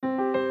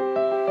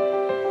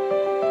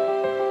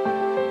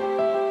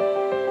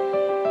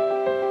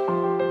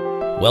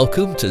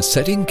Welcome to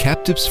Setting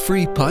Captives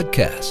Free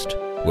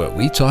podcast, where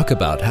we talk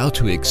about how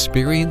to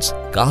experience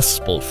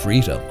gospel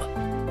freedom.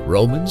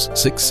 Romans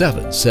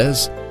 6:7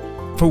 says,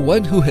 "For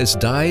one who has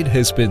died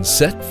has been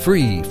set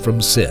free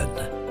from sin."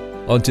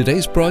 On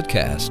today's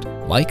broadcast,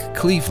 Mike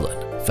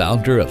Cleveland,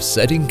 founder of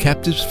Setting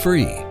Captives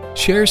Free,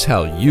 shares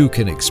how you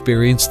can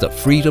experience the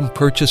freedom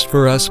purchased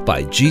for us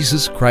by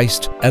Jesus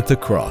Christ at the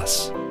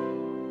cross.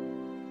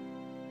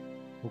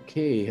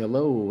 Okay,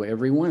 hello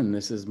everyone.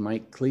 This is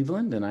Mike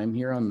Cleveland, and I'm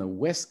here on the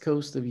west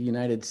coast of the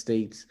United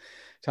States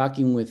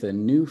talking with a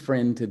new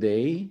friend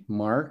today,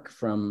 Mark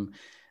from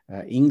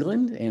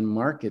England. And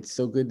Mark, it's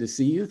so good to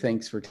see you.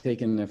 Thanks for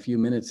taking a few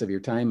minutes of your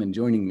time and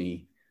joining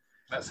me.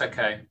 That's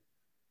okay.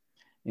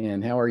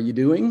 And how are you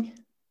doing?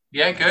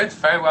 Yeah, good.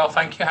 Very well,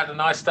 thank you. Had a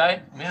nice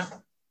day. Yeah.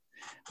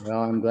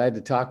 Well, I'm glad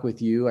to talk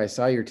with you. I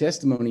saw your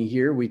testimony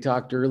here. We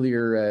talked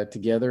earlier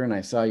together, and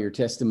I saw your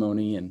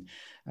testimony, and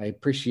I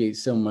appreciate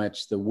so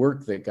much the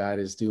work that God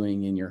is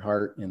doing in your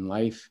heart and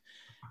life.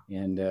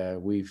 And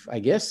we've, I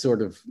guess,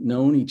 sort of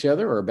known each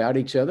other or about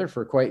each other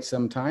for quite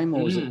some time.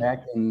 What was it,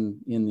 back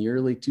in the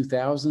early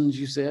 2000s,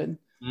 you said?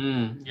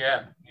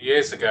 Yeah,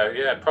 years ago.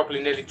 Yeah,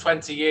 probably nearly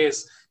 20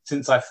 years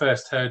since I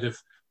first heard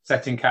of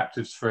Setting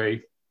Captives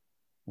Free.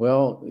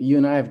 Well, you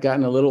and I have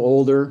gotten a little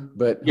older,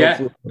 but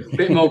yeah, a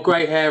bit more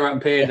grey hair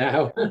up here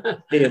now.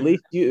 Hey, at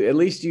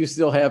least you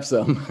still have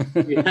some.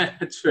 Yeah,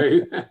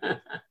 true.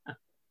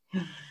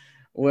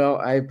 Well,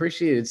 I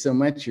appreciated so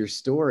much your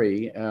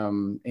story,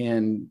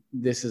 and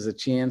this is a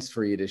chance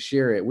for you to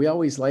share it. We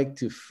always like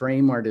to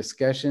frame our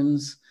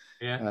discussions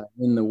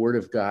in the Word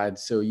of God.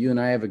 So you and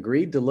I have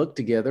agreed to look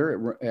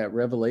together at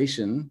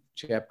Revelation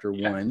chapter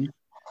 1,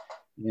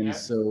 and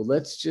so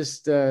let's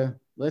just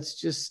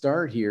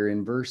start here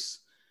in verse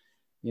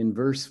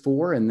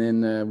 4, and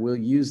then we'll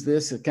use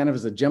this kind of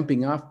as a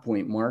jumping off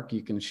point. Mark,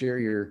 you can share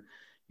your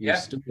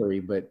story,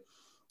 but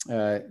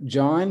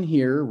John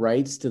here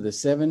writes to the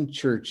 7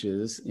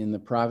 churches in the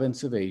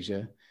province of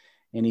Asia,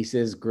 and he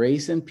says,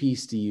 "Grace and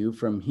peace to you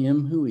from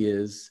him who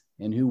is,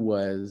 and who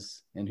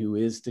was, and who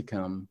is to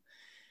come,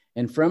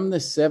 and from the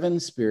 7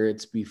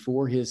 spirits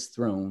before his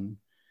throne,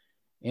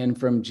 and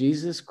from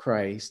Jesus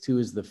Christ, who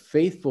is the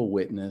faithful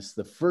witness,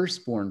 the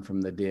firstborn from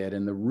the dead,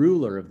 and the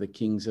ruler of the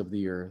kings of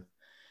the earth."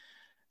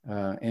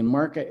 And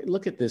Mark,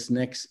 look at this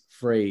next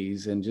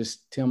phrase and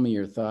just tell me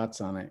your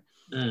thoughts on it.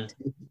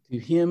 To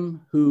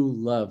him who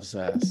loves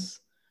us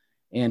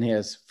and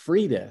has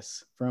freed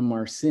us from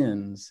our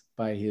sins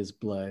by his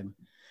blood.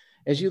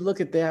 As you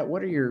look at that,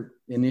 what are your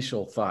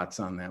initial thoughts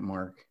on that,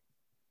 Mark?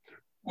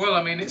 Well,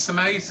 I mean, it's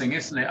amazing,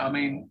 isn't it? I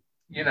mean,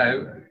 you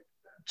know,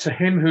 to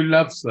him who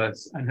loves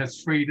us and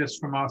has freed us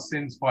from our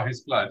sins by his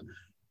blood.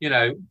 You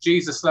know,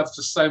 Jesus loves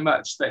us so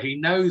much that he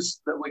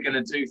knows that we're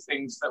going to do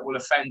things that will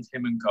offend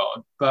him and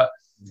God, but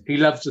he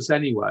loves us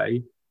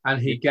anyway, and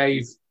he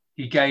gave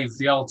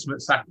the ultimate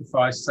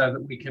sacrifice so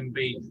that we can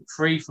be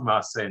free from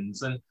our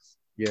sins. And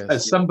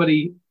as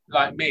somebody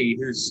like me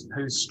who's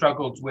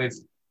struggled with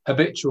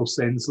habitual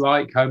sins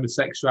like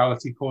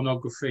homosexuality,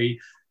 pornography,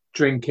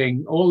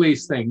 drinking, all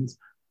these things,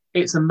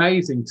 it's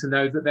amazing to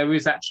know that there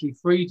is actually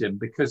freedom,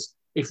 because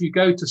if you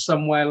go to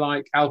somewhere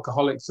like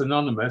Alcoholics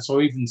Anonymous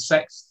or even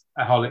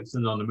Sexaholics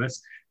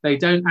Anonymous, they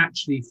don't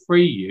actually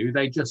free you,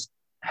 they just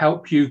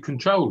help you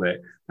control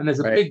it. And there's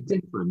a big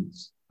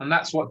difference. And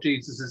that's what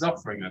Jesus is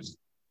offering us.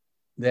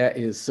 That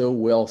is so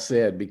well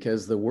said,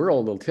 because the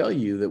world will tell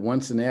you that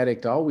once an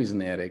addict, always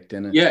an addict.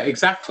 And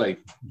exactly.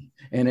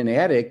 And an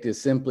addict is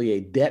simply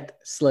a debt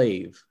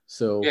slave.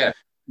 So,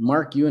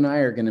 Mark, you and I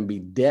are going to be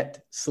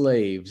debt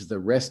slaves the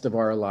rest of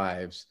our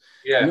lives.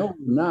 No,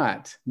 we're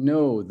not.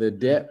 No, the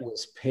debt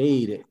was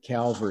paid at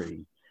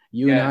Calvary.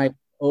 You and I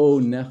owe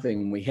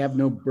nothing. We have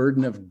no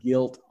burden of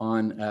guilt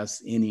on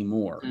us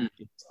anymore.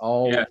 It's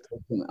all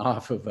taken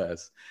off of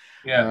us.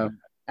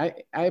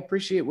 I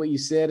appreciate what you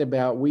said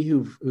about we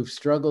who've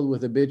struggled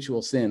with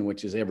habitual sin,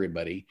 which is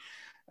everybody.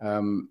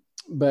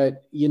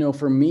 But, you know,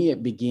 for me,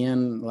 it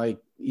began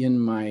like in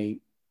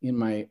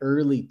my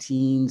early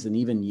teens and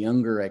even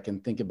younger. I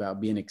can think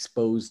about being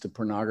exposed to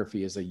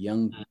pornography as a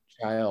young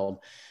child.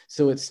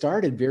 So it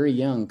started very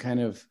young,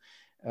 kind of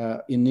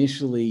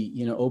initially,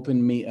 you know,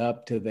 opened me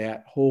up to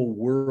that whole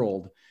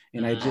world.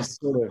 And I just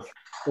sort of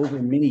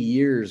over many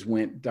years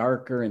went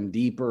darker and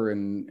deeper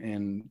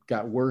and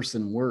got worse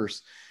and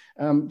worse.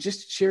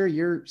 Just share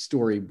your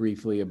story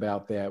briefly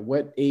about that.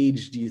 What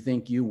age do you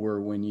think you were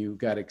when you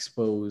got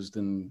exposed,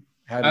 and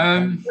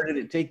where did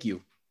it take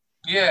you?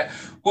 Yeah,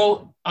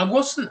 well, I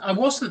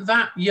wasn't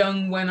that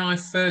young when I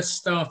first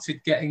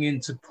started getting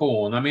into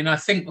porn. I mean, I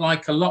think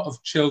like a lot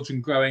of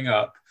children growing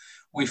up,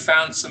 we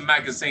found some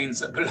magazines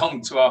that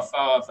belonged to our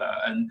father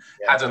and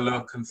had a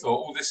look and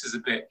thought, oh, this is a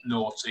bit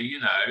naughty,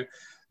 you know.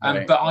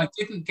 But I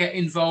didn't get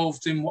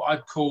involved in what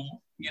I'd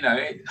call, you know,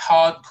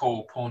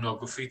 hardcore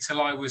pornography till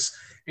I was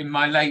in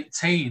my late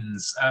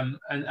teens,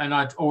 and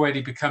I'd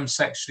already become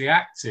sexually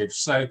active.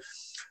 So,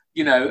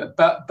 you know,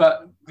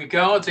 but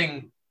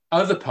regarding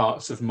other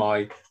parts of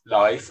my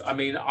life, I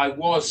mean, I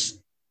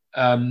was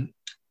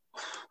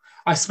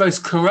I suppose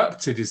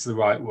corrupted is the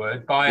right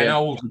word, by an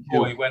old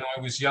boy when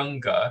I was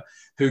younger,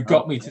 who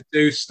got me to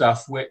do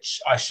stuff which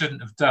I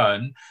shouldn't have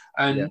done.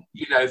 And,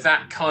 you know,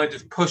 that kind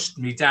of pushed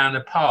me down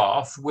a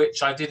path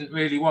which I didn't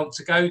really want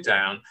to go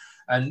down.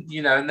 And,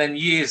 you know, and then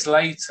years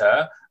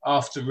later,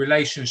 after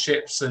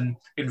relationships and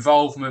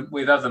involvement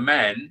with other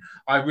men,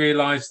 I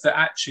realized that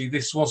actually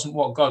this wasn't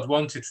what God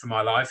wanted for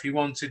my life. He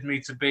wanted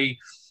me to be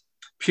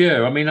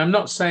pure. I mean, I'm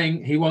not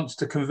saying he wants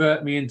to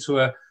convert me into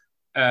a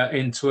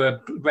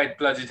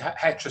red-blooded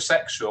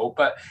heterosexual,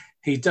 but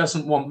he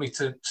doesn't want me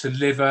to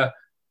live a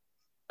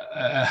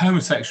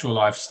homosexual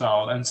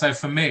lifestyle. And so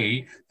for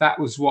me, that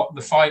was what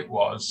the fight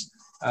was.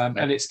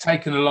 And it's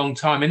taken a long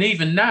time. And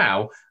even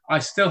now, I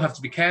still have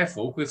to be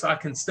careful, because I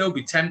can still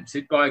be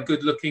tempted by a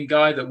good-looking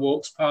guy that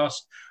walks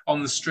past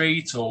on the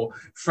street, or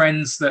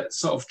friends that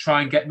sort of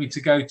try and get me to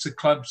go to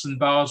clubs and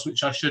bars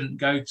which I shouldn't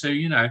go to,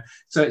 you know.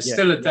 So it's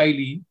still a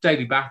daily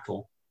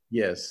battle.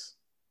 Yes.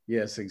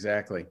 Yes,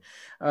 exactly.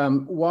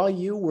 While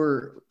you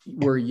were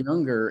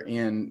younger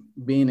and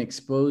being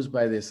exposed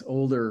by this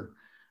older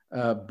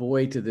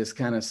boy to this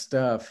kind of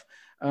stuff,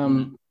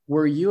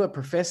 were you a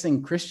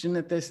professing Christian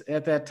at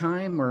that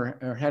time,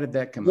 or how did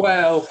that come about?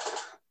 Well,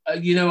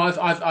 you know,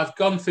 I've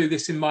gone through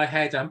this in my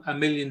head a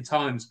million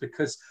times,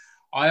 because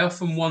I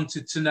often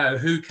wanted to know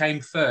who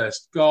came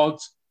first, God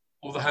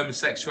or the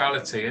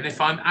homosexuality. And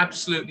if I'm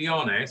absolutely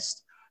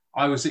honest,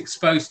 I was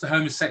exposed to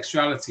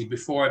homosexuality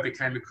before I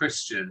became a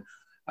Christian.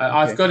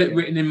 I've got it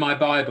written in my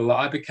Bible that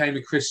I became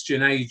a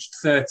Christian aged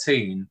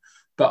 13,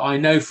 but I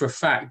know for a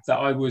fact that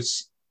I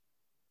was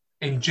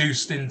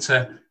induced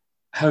into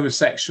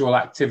homosexual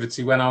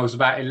activity when I was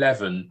about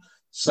 11.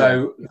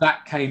 So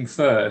that came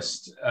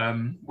first,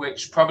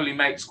 which probably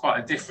makes quite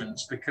a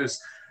difference,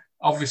 because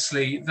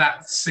obviously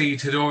that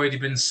seed had already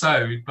been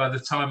sowed by the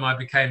time I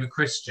became a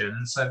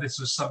Christian. So this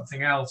was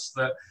something else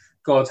that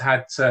God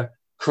had to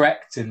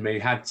correct in me,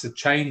 had to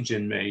change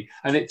in me.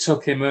 And it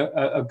took him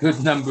a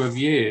good number of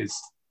years.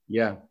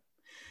 Yeah.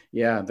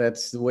 Yeah,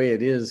 that's the way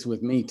it is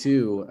with me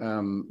too.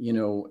 You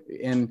know,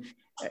 and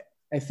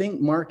I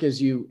think, Mark,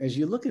 as you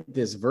look at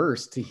this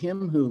verse, to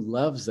him who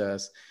loves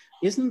us,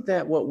 isn't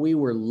that what we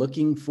were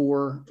looking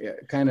for?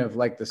 Kind of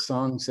like the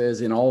song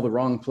says, in all the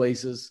wrong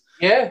places.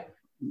 Yeah.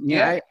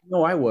 I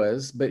know I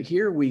was, but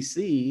here we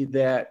see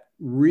that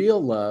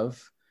real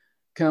love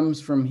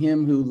comes from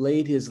him who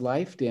laid his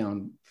life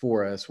down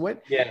for us.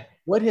 What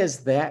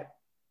has that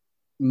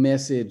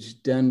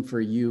message done for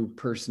you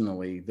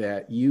personally,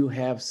 that you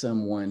have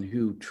someone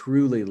who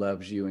truly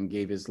loves you and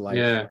gave his life?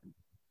 Yeah.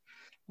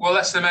 Well,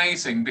 that's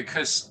amazing,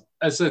 because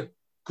as an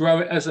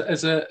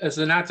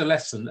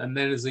adolescent and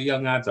then as a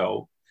young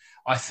adult,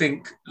 I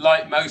think,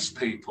 like most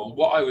people,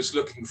 what I was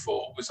looking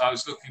for was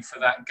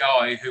that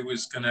guy who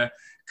was going to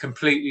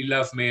completely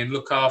love me and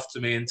look after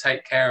me and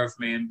take care of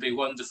me and be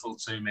wonderful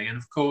to me. And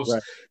of course,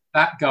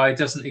 that guy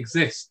doesn't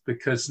exist,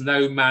 because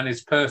no man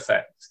is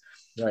perfect.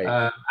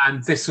 Right.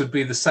 And this would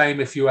be the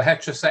same if you were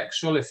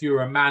heterosexual, if you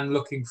were a man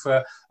looking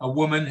for a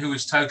woman who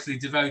was totally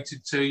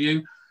devoted to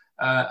you.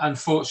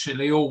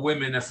 Unfortunately, all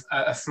women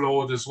are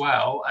flawed as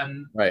well,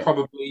 and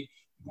probably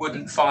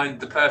wouldn't find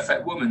the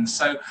perfect woman.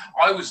 So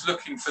I was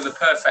looking for the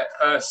perfect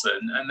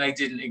person, and they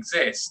didn't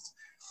exist.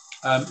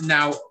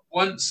 Now,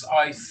 once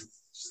I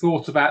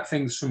thought about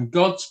things from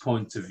God's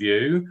point of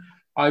view,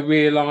 I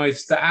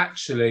realized that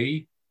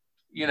actually,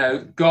 you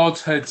know, God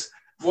had,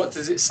 what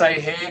does it say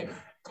here?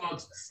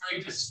 God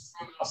freed us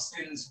from our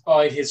sins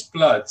by his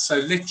blood. So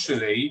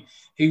literally,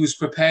 he was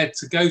prepared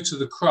to go to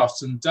the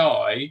cross and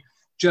die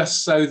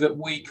just so that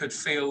we could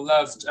feel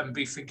loved and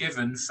be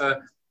forgiven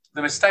for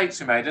the mistakes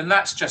we made. And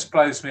that just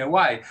blows me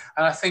away.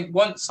 And I think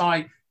once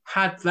I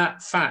had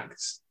that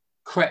fact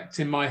correct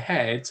in my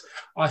head,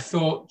 I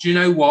thought, do you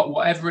know what?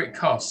 Whatever it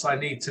costs, I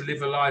need to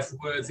live a life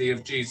worthy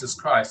of Jesus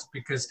Christ,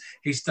 because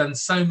he's done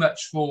so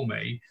much for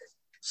me.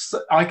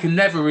 So I can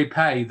never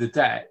repay the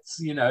debt.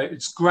 You know,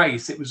 it's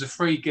grace. It was a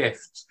free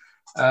gift.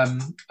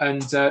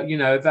 You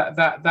know,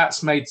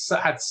 that's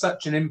had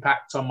such an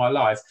impact on my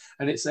life,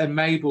 and it's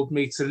enabled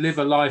me to live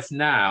a life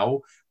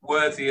now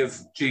worthy of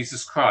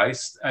Jesus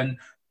Christ, and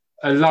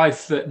a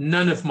life that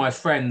none of my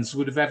friends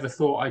would have ever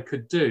thought I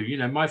could do. You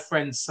know, my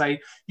friends say,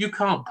 you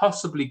can't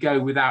possibly go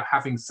without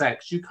having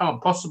sex. You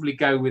can't possibly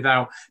go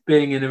without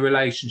being in a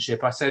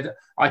relationship. I said,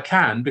 I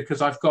can,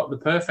 because I've got the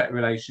perfect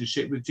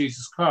relationship with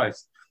Jesus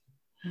Christ.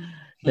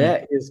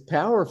 That is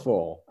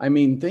powerful. I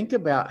mean, think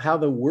about how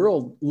the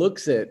world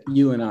looks at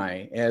you and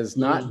I as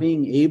not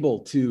being able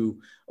to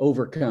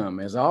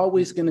overcome, as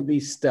always going to be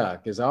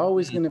stuck, as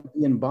always going to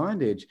be in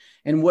bondage.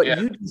 And what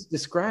you just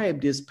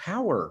described is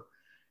power.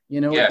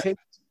 You know, it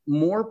takes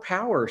more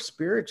power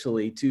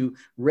spiritually to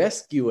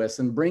rescue us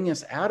and bring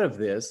us out of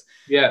this.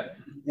 Yeah.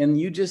 And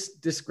you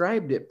just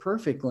described it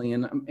perfectly.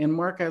 And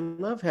Mark, I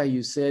love how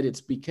you said it's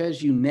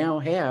because you now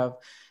have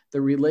the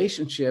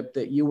relationship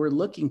that you were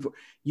looking for.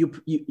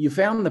 You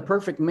found the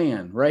perfect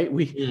man, right?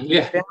 We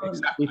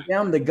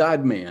found the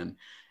God man.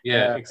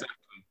 Yeah, exactly.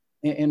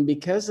 And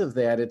because of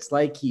that, it's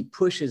like he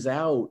pushes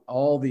out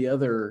all the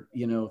other,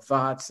 you know,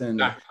 thoughts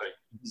and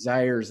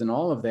desires and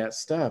all of that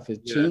stuff.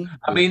 It changes.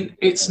 I mean,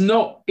 it's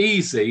not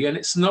easy, and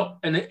it's not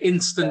an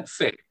instant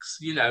fix.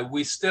 You know,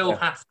 we still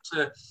have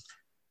to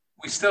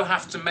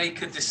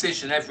make a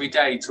decision every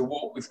day to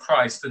walk with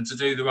Christ and to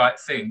do the right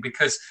thing,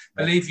 because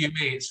believe you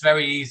me, it's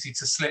very easy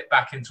to slip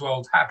back into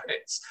old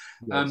habits.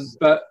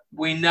 But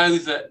we know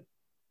that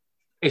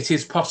it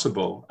is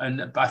possible.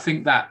 And I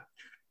think that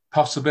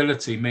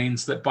possibility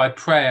means that by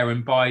prayer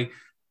and by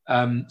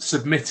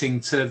submitting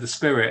to the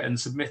Spirit and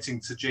submitting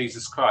to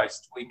Jesus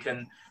Christ, we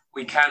can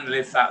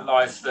live that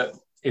life that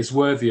is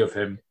worthy of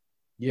him.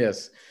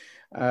 Yes.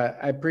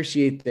 I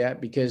appreciate that,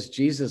 because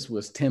Jesus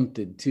was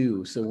tempted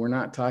too. So we're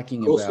not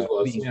talking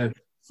about being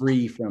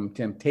free from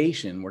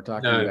temptation. We're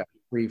talking about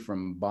free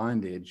from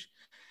bondage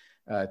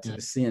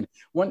to sin.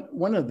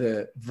 One of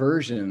the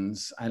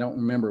versions, I don't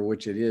remember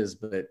which it is,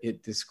 but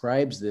it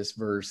describes this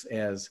verse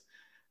as,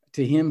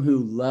 to him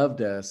who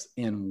loved us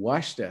and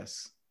washed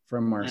us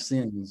from our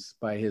sins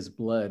by his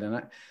blood.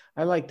 And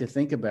I like to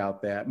think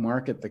about that,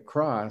 Mark, at the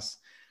cross.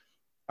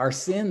 Our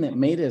sin that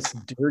made us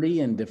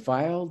dirty and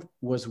defiled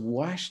was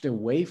washed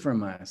away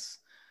from us.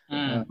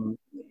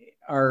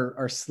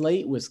 Our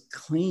slate was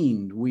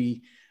cleaned.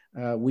 We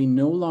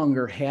no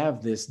longer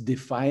have this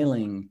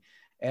defiling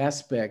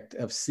aspect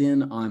of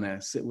sin on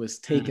us. It was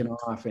taken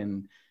off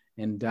and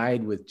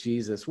died with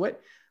Jesus.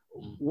 What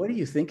do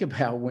you think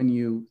about when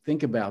you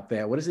think about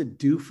that? What does it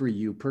do for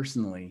you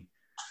personally?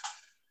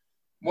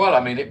 Well,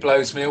 I mean, it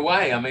blows me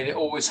away. I mean, it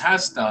always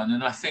has done.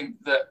 And I think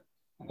that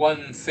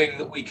one thing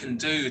that we can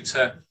do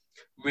to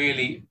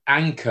really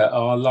anchor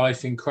our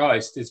life in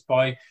Christ is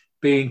by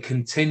being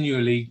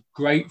continually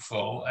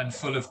grateful and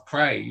full of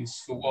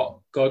praise for what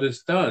God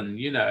has done.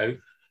 You know,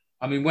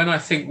 I mean, when I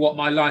think what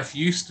my life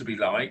used to be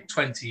like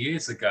 20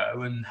 years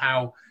ago, and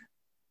how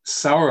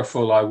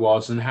sorrowful I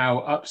was and how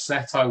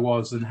upset I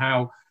was and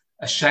how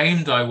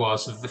ashamed I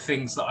was of the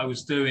things that I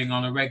was doing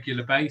on a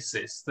regular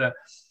basis, that,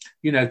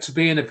 you know, to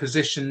be in a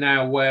position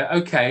now where,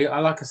 okay,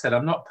 like I said,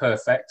 I'm not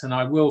perfect and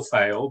I will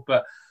fail,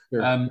 but,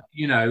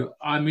 you know,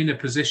 I'm in a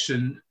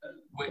position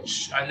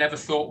which I never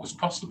thought was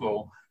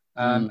possible.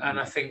 And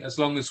I think as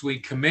long as we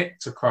commit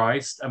to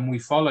Christ and we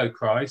follow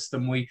Christ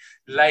and we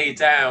lay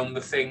down the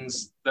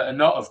things that are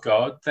not of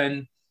God,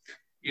 then,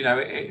 you know,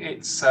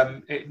 it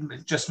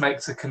just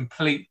makes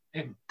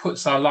it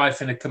puts our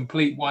life in a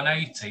complete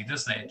 180,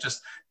 doesn't it? It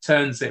just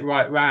turns it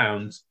right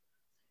round.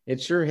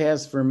 It sure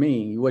has for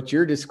me. What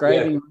you're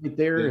describing right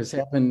there has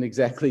happened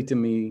exactly to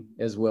me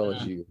as well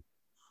as you.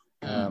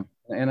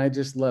 And I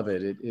just love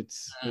it.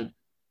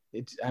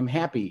 I'm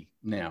happy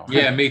now.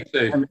 Yeah, me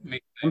too.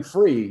 I'm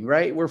free,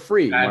 right? We're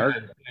free, Mark.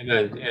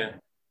 Yeah.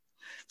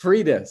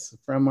 Freed us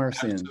from our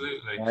sins.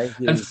 Absolutely. Right?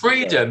 And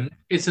freedom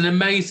is an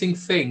amazing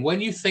thing.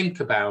 When you think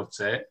about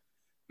it,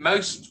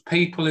 most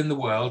people in the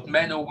world,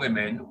 men or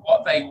women,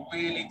 what they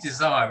really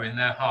desire in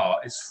their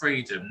heart is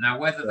freedom. Now,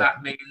 whether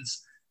that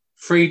means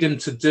freedom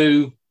to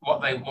do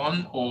what they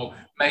want, or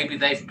maybe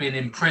they've been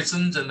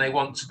imprisoned and they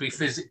want to be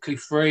physically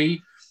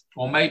free,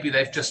 or maybe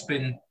they've just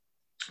been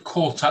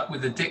caught up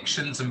with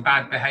addictions and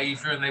bad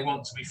behavior and they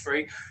want to be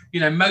free. You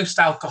know, most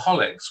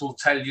alcoholics will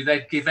tell you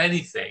they'd give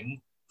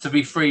anything to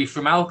be free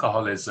from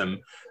alcoholism.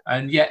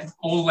 And yet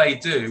all they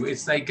do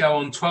is they go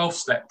on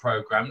 12-step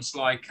programs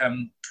like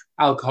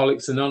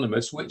Alcoholics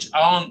Anonymous, which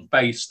aren't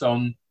based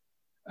on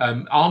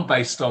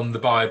the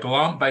Bible,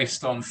 aren't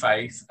based on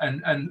faith,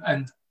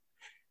 and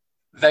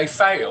they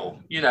fail.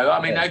 You know, I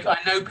mean, I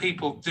know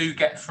people do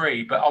get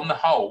free, but on the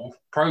whole,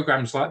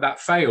 programs like that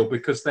fail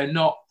because they're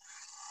not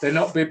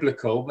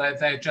biblical.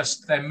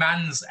 They're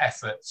man's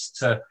efforts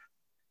to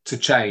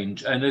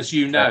change. And as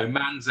you know,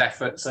 man's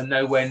efforts are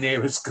nowhere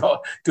near as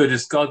good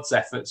as God's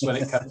efforts when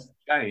it comes to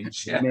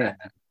change. Yeah.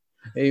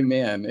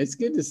 Amen. It's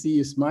good to see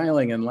you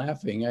smiling and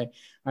laughing.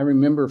 I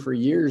remember for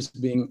years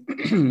being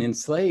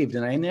enslaved,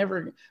 and I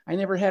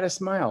never had a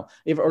smile.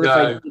 If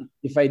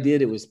I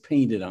did, it was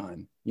painted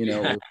on, you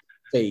know, it was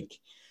fake.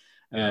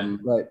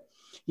 But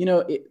you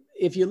know,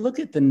 if you look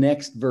at the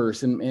next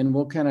verse, and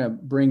we'll kind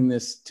of bring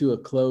this to a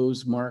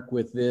close, Mark,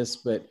 with this,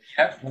 but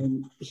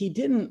he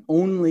didn't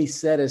only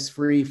set us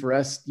free for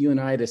us, you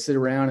and I, to sit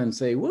around and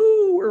say,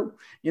 woo,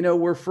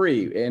 we're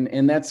free.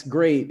 And that's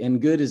great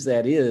and good as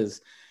that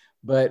is.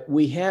 But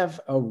we have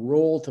a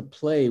role to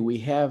play. We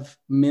have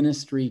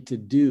ministry to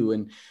do.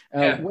 And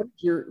do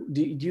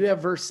you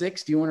have verse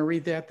 6? Do you want to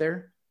read that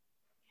there?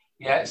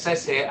 Yeah, it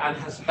says here, and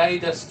has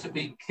made us to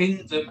be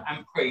kingdom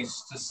and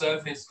priests to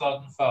serve his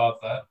God and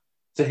Father.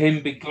 To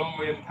him be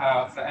glory and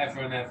power forever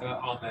and ever.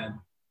 Amen.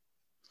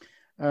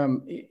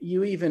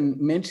 You even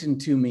mentioned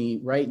to me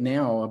right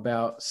now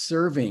about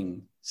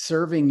serving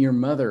your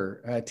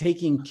mother,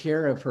 taking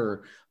care of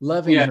her,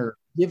 loving her,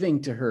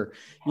 giving to her,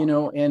 you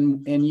know,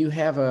 and you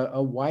have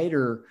a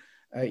wider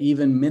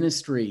even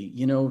ministry,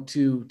 you know,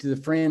 to the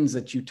friends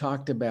that you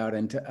talked about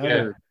and to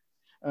others.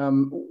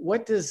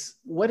 What does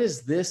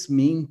this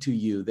mean to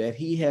you, that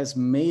he has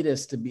made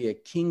us to be a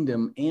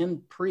kingdom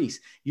and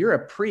priest? You're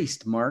a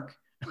priest, Mark.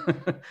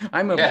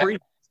 I'm a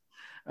priest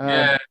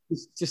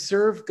to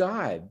serve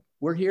God.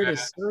 We're here to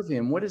serve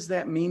him. What does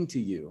that mean to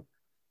you?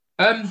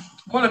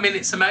 Well, I mean,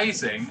 it's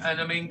amazing,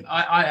 and I mean,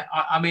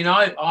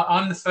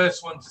 I'm the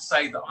first one to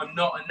say that I'm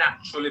not a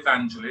natural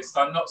evangelist.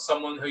 I'm not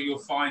someone who you'll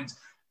find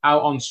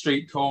out on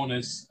street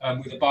corners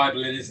with a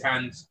Bible in his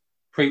hand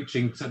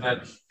preaching to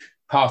the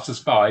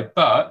passers-by.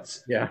 But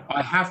Yeah.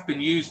 I have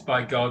been used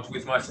by God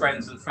with my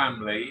friends and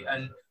family,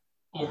 and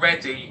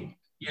already,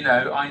 you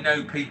know, I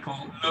know people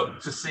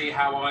look to see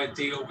how I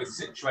deal with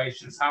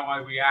situations, how I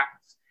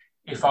react.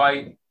 If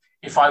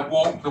I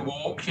walk the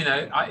walk, you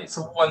know, it's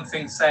a one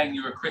thing saying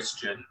you're a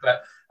Christian,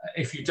 but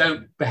if you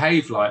don't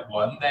behave like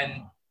one,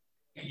 then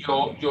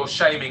you're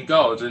shaming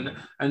God.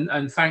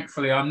 And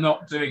thankfully, I'm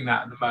not doing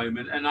that at the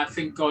moment. And I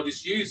think God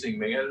is using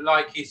me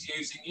like He's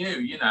using you,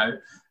 you know.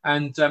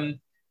 And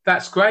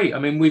that's great. I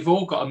mean, we've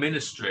all got a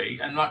ministry,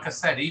 and like I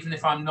said, even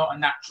if I'm not a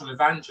natural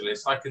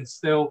evangelist, I can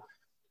still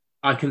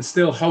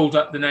hold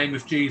up the name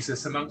of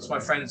Jesus amongst my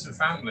friends and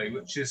family,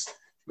 which is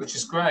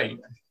great.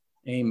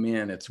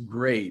 Amen. It's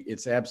great.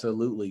 It's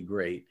absolutely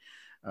great,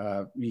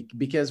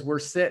 because we're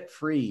set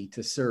free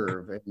to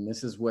serve, and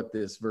this is what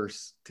this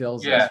verse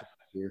tells us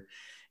here.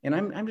 And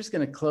I'm just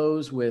going to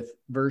close with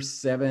verse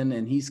 7,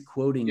 and he's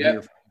quoting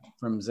here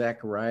from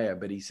Zechariah,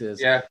 but he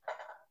says,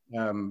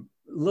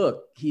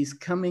 look, he's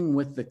coming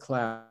with the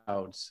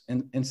clouds.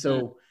 And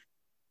so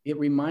it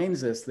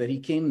reminds us that he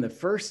came the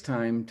first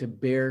time to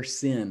bear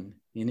sin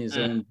in his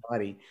own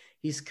body.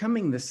 He's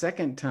coming the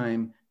second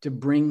time to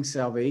bring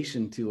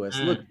salvation to us.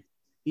 Look,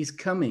 he's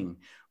coming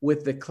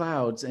with the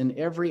clouds, and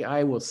every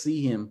eye will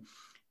see him,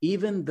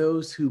 even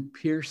those who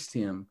pierced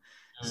him.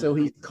 So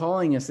he's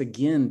calling us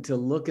again to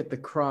look at the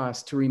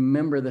cross, to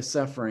remember the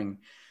suffering.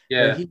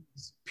 That he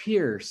was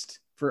pierced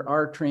for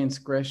our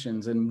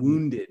transgressions and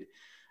wounded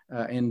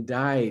and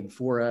died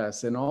for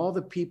us. And all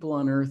the people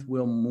on earth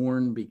will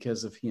mourn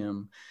because of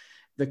him.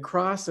 The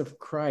cross of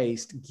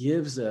Christ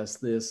gives us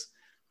this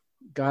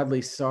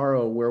godly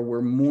sorrow where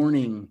we're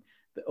mourning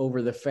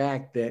over the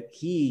fact that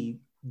he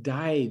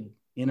died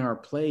in our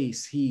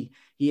place. He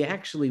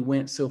actually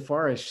went so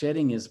far as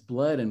shedding his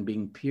blood and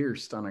being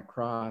pierced on a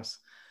cross.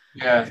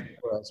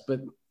 For us.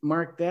 But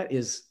Mark, that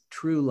is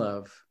true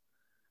love.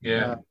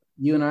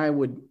 You and I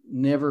would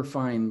never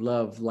find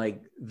love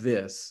like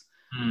this,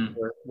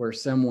 where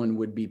someone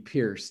would be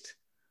pierced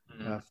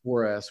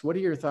for us. What are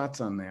your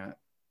thoughts on that?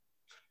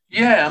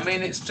 Yeah, I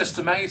mean, it's just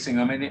amazing.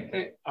 I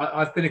mean,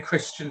 I've been a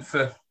Christian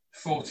for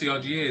 40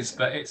 odd years,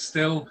 but it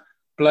still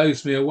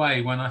blows me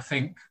away when I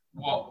think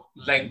what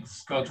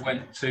lengths God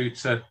went to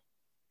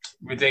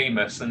redeem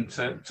us and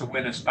to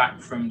win us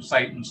back from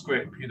Satan's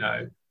grip, you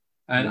know.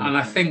 And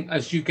I think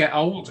as you get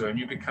older and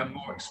you become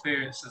more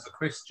experienced as a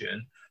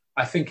Christian,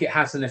 I think it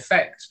has an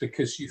effect,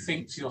 because you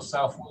think to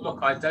yourself, well,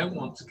 look, I don't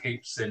want to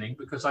keep sinning,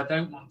 because I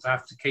don't want to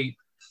have to keep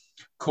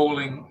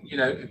calling, you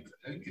know,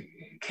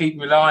 keep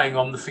relying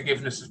on the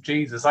forgiveness of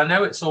Jesus. I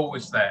know it's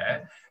always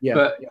there,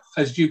 but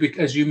as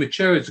you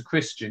mature as a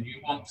Christian, you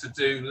want to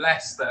do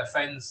less that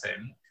offends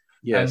him,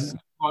 and you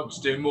want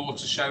to do more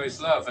to show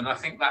his love. And I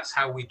think that's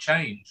how we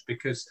change,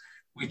 because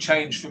we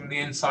change from the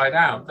inside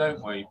out,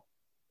 don't we?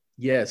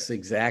 Yes,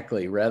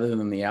 exactly. Rather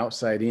than the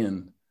outside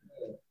in.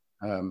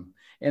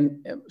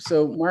 And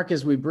so, Mark,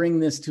 as we bring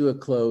this to a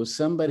close,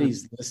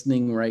 somebody's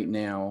listening right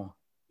now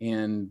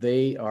and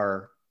they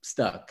are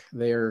stuck.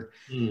 They're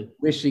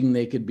wishing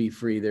they could be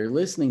free. They're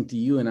listening to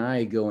you and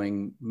I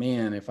going,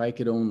 man, if I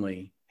could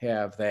only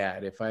have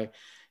that, if I,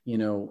 you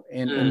know,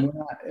 and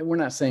we're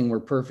not saying we're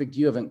perfect.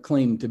 You haven't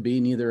claimed to be,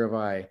 neither have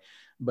I.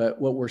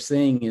 But what we're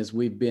saying is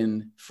we've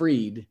been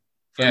freed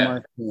from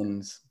our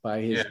sins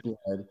by his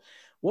blood.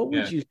 What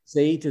would you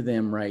say to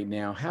them right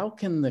now? How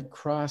can the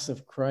cross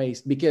of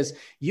Christ, because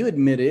you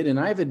admitted, and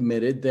I've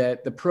admitted,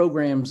 that the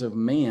programs of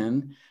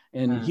man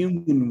and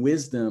human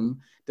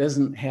wisdom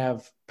doesn't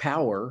have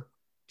power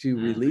to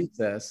release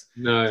us.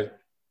 No.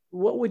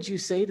 What would you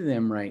say to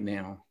them right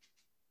now?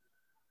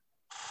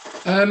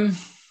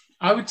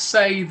 I would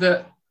say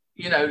that,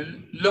 you know,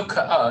 look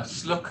at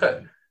us, look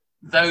at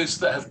those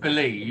that have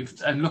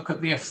believed, and look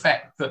at the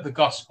effect that the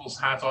gospel's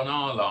had on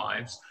our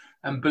lives,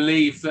 and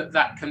believe that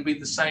that can be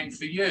the same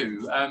for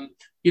you.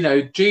 You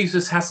know,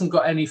 Jesus hasn't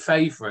got any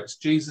favorites.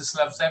 Jesus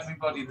loves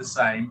everybody the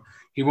same.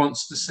 He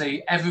wants to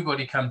see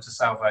everybody come to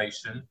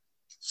salvation.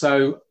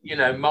 So, you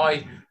know,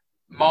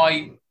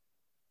 my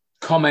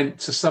comment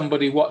to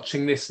somebody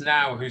watching this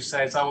now who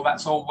says, oh,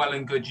 that's all well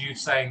and good, you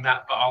saying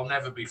that, but I'll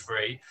never be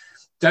free.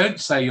 Don't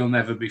say you'll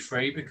never be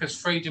free, because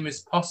freedom is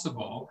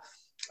possible.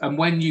 And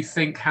when you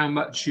think how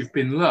much you've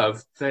been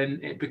loved, then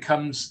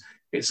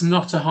it's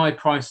not a high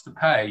price to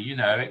pay. You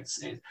know,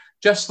 it's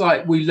just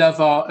like we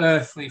love our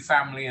earthly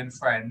family and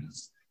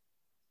friends.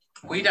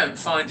 We don't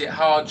find it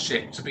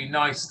hardship to be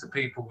nice to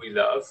people we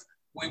love.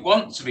 We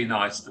want to be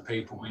nice to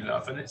people we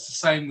love. And it's the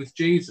same with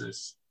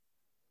Jesus.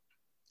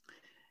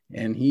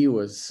 And he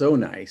was so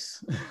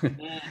nice.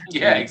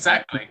 Yeah,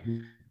 exactly.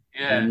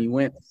 Yeah. And he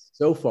went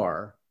so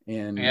far.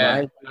 And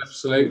by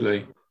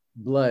absolutely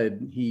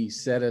blood, he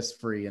set us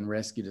free and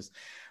rescued us.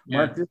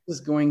 Mark, this is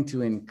going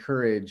to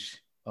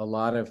encourage a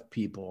lot of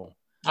people.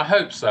 I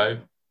hope so.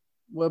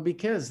 Well,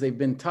 because they've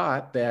been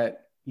taught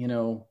that, you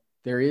know,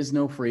 there is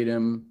no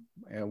freedom.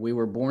 We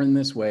were born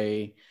this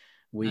way.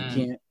 We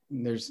can't.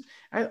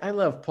 I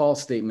love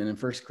Paul's statement in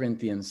 1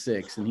 Corinthians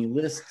 6, and he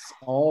lists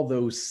all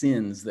those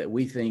sins that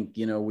we think,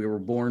 we were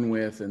born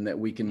with and that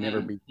we can never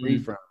be free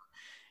from.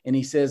 And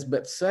he says,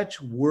 but such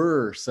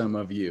were some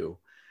of you.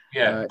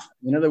 Yeah.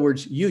 In other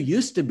words, you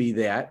used to be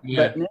that,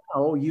 but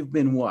now you've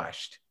been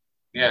washed.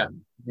 Yeah,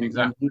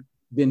 exactly. You've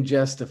been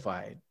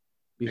justified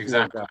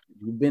before God.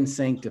 You've been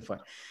sanctified.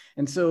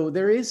 And so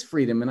there is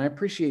freedom. And I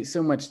appreciate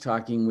so much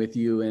talking with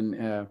you.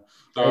 And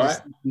thank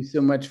you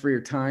so much for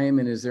your time.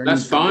 And is there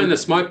That's fine.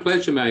 That's my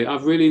pleasure, mate.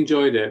 I've really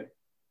enjoyed it.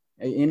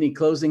 Any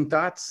closing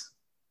thoughts?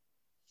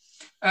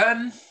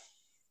 Yeah,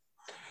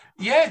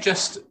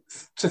 just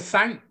to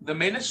thank the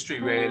ministry,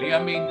 really.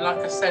 I mean, like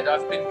I said,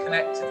 I've been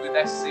connected with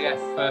SCF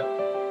for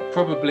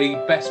probably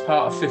best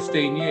part of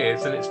 15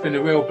 years, and it's been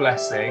a real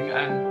blessing.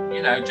 And,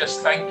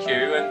 just thank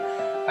you.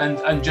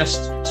 And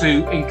just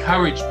to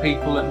encourage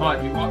people that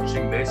might be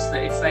watching this,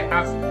 that if they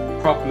have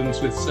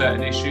problems with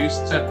certain issues,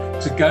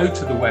 to go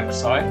to the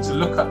website, to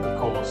look up the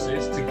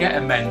courses, to get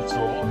a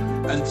mentor,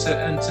 and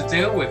to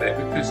deal with it,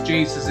 because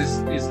Jesus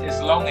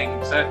is longing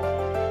to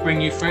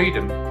bring you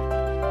freedom.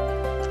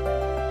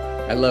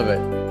 I love it.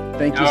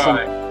 Thank you so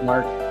much,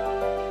 Mark.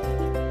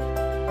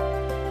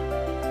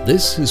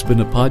 This has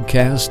been a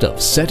podcast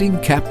of Setting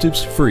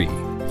Captives Free.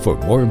 For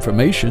more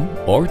information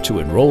or to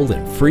enroll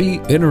in free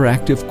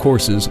interactive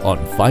courses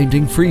on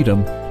finding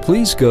freedom,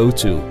 please go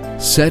to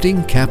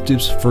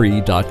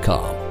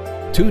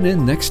settingcaptivesfree.com. Tune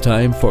in next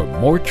time for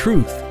more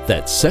truth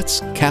that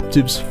sets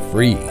captives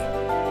free.